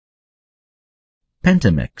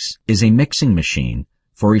Pentamix is a mixing machine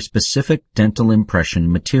for a specific dental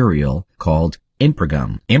impression material called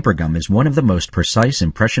improgum. Improgum is one of the most precise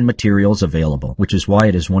impression materials available, which is why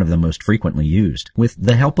it is one of the most frequently used. With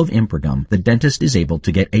the help of improgum, the dentist is able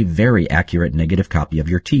to get a very accurate negative copy of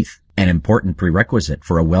your teeth, an important prerequisite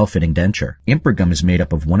for a well-fitting denture. Improgum is made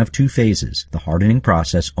up of one of two phases. The hardening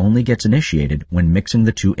process only gets initiated when mixing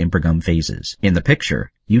the two improgum phases. In the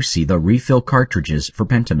picture, you see the refill cartridges for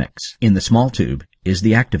Pentamix. In the small tube is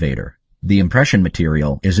the activator. The impression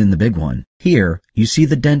material is in the big one. Here, you see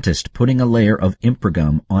the dentist putting a layer of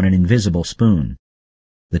improgum on an invisible spoon.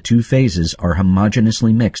 The two phases are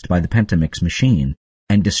homogeneously mixed by the Pentamix machine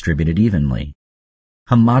and distributed evenly.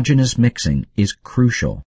 Homogeneous mixing is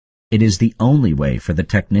crucial. It is the only way for the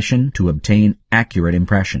technician to obtain accurate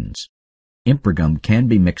impressions. Improgum can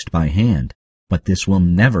be mixed by hand, but this will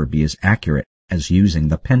never be as accurate as using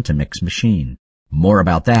the Pentamix machine. More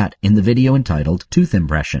about that in the video entitled Tooth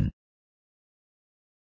Impression.